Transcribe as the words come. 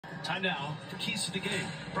Time now for Keys to the Game,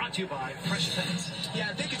 brought to you by Fresh Pets. Yeah,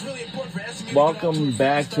 I think it's really important for SMU. Welcome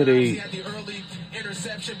back to the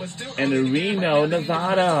Reno,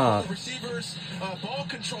 Nevada. Receivers, ball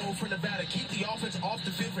control for Nevada. Keep the offense off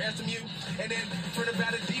the field for SMU. And then for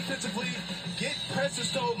Nevada defensively, get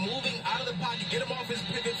Presto moving out of the pocket, get him off his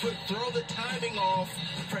pivot foot, throw the timing off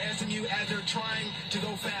for SMU as they're trying to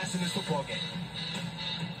go fast in this football game.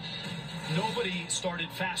 Nobody started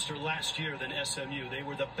faster last year than SMU. They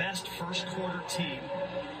were the best first quarter team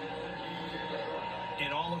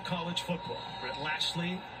in all of college football. Brett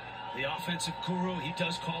Lashley, the offensive guru, he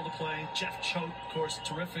does call the play. Jeff Choate, of course,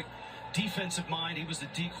 terrific defensive mind. He was the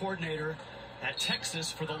D coordinator at Texas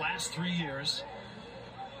for the last 3 years.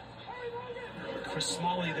 Chris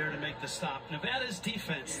Smalley there to make the stop. Nevada's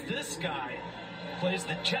defense, this guy plays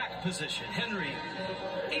the jack position. Henry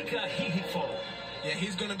Ikahihifo. Yeah,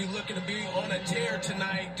 he's going to be looking to be on a tear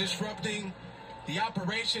tonight, disrupting the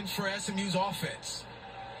operations for SMU's offense.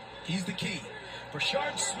 He's the key.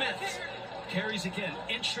 Brashard Smith carries again.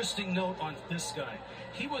 Interesting note on this guy.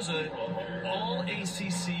 He was an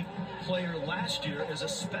all-ACC player last year as a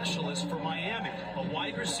specialist for Miami, a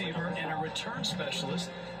wide receiver and a return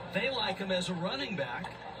specialist. They like him as a running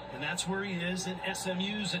back, and that's where he is in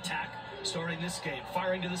SMU's attack starting this game.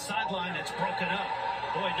 Firing to the sideline, it's broken up.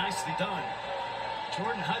 Boy, nicely done.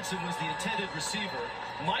 Jordan Hudson was the intended receiver.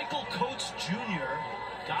 Michael Coates Jr.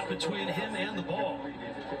 got between him and the ball.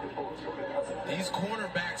 These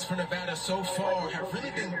cornerbacks for Nevada so far have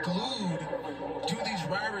really been glued to these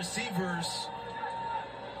wide receivers.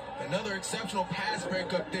 Another exceptional pass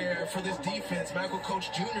breakup there for this defense. Michael Coates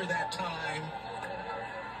Jr. that time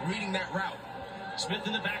reading that route. Smith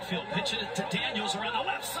in the backfield, pitch it to Daniels around the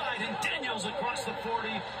left side, and Daniels across the 40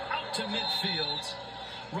 out to midfield.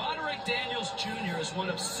 Roderick Daniels Jr. is one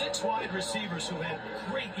of 6 wide receivers who had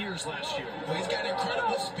great years last year. Well, he's got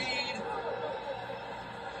incredible speed.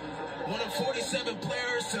 One of 47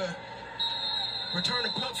 players to return a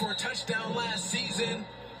punt for a touchdown last season.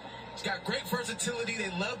 He's got great versatility.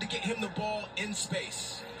 They love to get him the ball in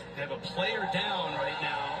space. They have a player down right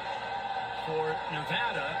now for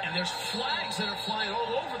Nevada, and there's flags that are flying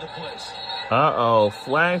all over the place. Uh-oh,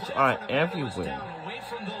 flags are everywhere. Down away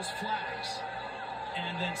from those flags.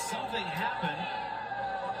 And then something happened.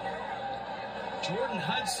 Jordan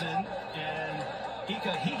Hudson and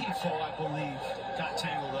Ikahihifo, I believe, got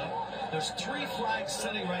tangled up. There's 3 flags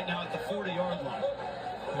sitting right now at the 40-yard line.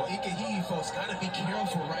 Well, Ikahifo's got to be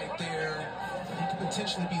careful right there. He could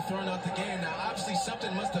potentially be thrown out the game. Now, obviously,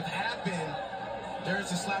 something must have happened. There's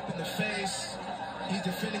a slap in the face. He's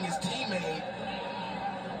defending his teammate.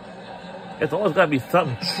 It's always got to be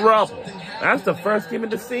something trouble. That's the first game of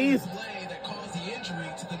the season.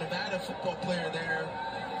 Player there.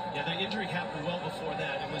 Yeah, the injury happened well before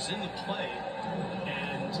that. It was in the play,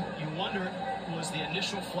 and you wonder, was the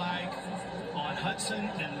initial flag on Hudson,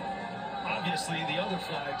 and obviously the other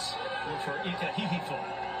flags were for Ikahihifo.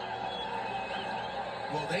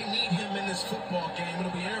 Well, they need him in this football game.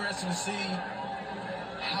 It'll be interesting to see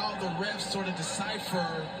how the refs sort of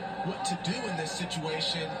decipher what to do in this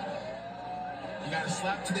situation. You got a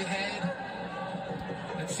slap to the head.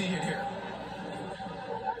 Let's see it here.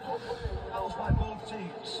 By both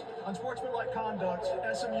teams. Unsportsmanlike conduct,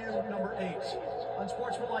 SMU number 8.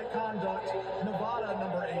 Unsportsmanlike conduct, Nevada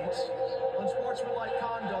number 8. Unsportsmanlike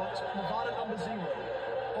conduct, Nevada number 0.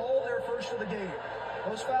 All their first for the game.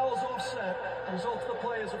 Those fouls offset. The result of the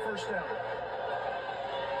play is a first down.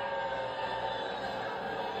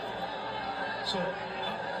 So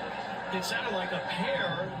it sounded like a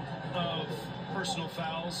pair of personal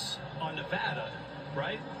fouls on Nevada,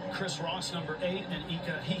 right? Chris Ross, number 8, and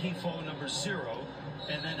Ikahihifo, number 0,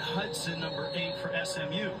 and then Hudson, number 8 for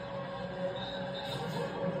SMU.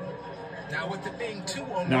 Now, with it being 2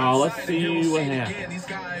 on now, one let's side, see what happens. Again, these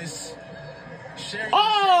guys sharing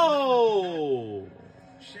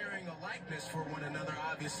sharing a likeness for one another,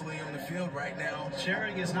 obviously, on the field right now.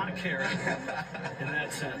 Sharing is not caring in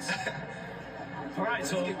that sense. All right,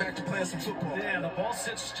 so let's get back to playing some football. Yeah, the ball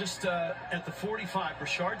sits just at the 45.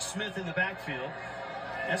 Brashard Smith in the backfield.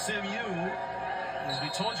 SMU, as we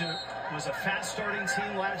told you, was a fast-starting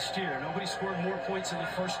team last year. Nobody scored more points in the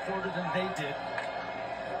first quarter than they did.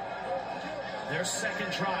 Their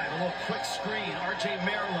second drive, a little quick screen. R.J.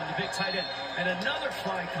 Maryland, the big tight end. And another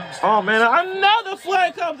flag comes out. Oh, man, another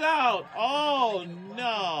flag comes out. Oh,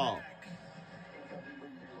 no.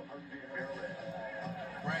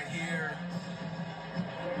 Right here.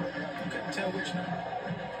 Couldn't tell which one.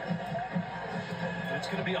 It's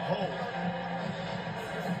going to be a hold.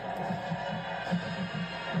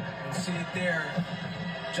 See it there.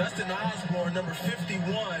 Justin Osborne, number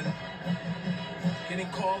 51. getting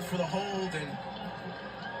called for the hold, and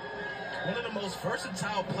one of the most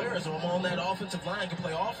versatile players on that offensive line, can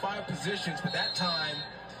play all 5 positions, but that time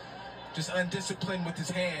just undisciplined with his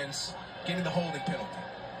hands, getting the holding penalty.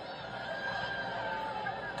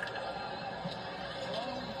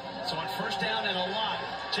 So on first down and a lot,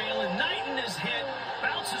 Jalen Knighton is hit,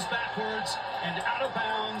 bounces backwards and out of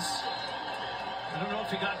bounds. I don't know if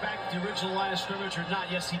he got back to the original line of scrimmage or not.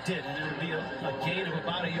 Yes, he did, and it'll be a gain of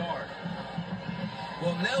about a yard.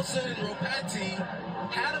 Well, Nelson Ropati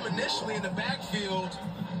had him initially in the backfield.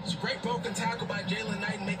 It's a great broken tackle by Jalen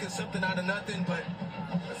Knighton, making something out of nothing. But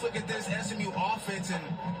let's look at this SMU offense and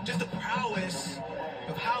just the prowess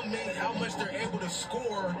of how much they're able to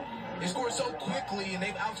score. They score so quickly, and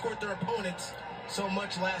they've outscored their opponents so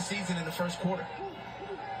much last season in the first quarter.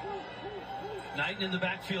 Knighton in the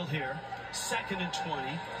backfield here. 2nd and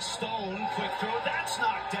 20. Stone, quick throw. That's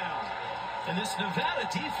knocked down. And this Nevada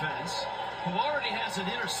defense, who already has an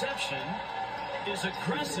interception, is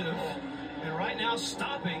aggressive and right now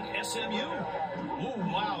stopping SMU. Ooh,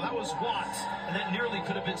 wow, that was Watts. And that nearly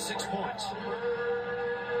could have been 6 points.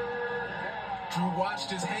 Drew Watts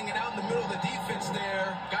just hanging out in the middle of the defense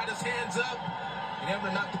there. Got his hands up and able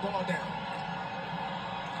to knock the ball down.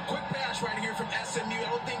 Quick pass right here from SMU. I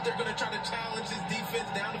don't think they're going to try to challenge this defense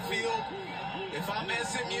down the field. If I'm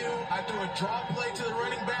SMU, I do a draw play to the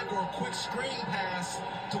running back or a quick screen pass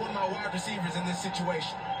to one of my wide receivers in this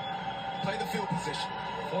situation. Play the field position.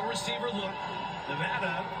 4-receiver look.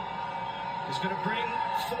 Nevada is going to bring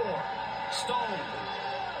 4. Stone.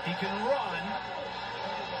 He can run.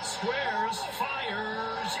 Squares.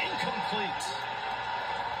 Fires. Incomplete.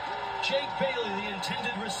 Jake Bailey, the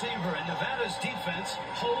intended receiver, and Nevada's defense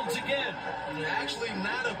holds again. Actually,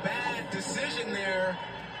 not a bad decision there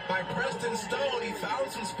by Preston Stone. He found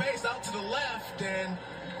some space out to the left, and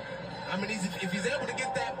I mean, if he's able to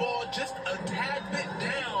get that ball just a tad bit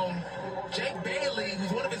down, Jake Bailey,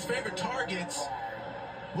 who's one of his favorite targets,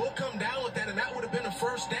 will come down with that, and that would have been a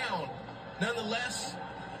first down. Nonetheless,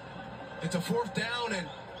 it's a 4th down, and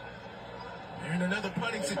they're in another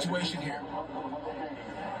punting situation here.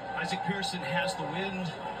 Isaac Pearson has the wind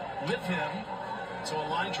with him, so a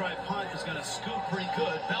line drive punt is going to scoop pretty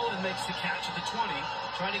good. Bellin makes the catch at the 20,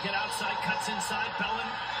 trying to get outside, cuts inside. Bellin,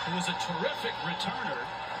 who was a terrific returner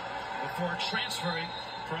before transferring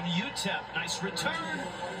from UTEP. Nice return,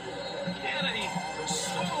 and a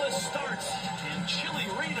scoreless start in Chile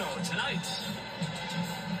Reno tonight.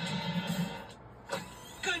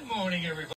 Good morning, everybody.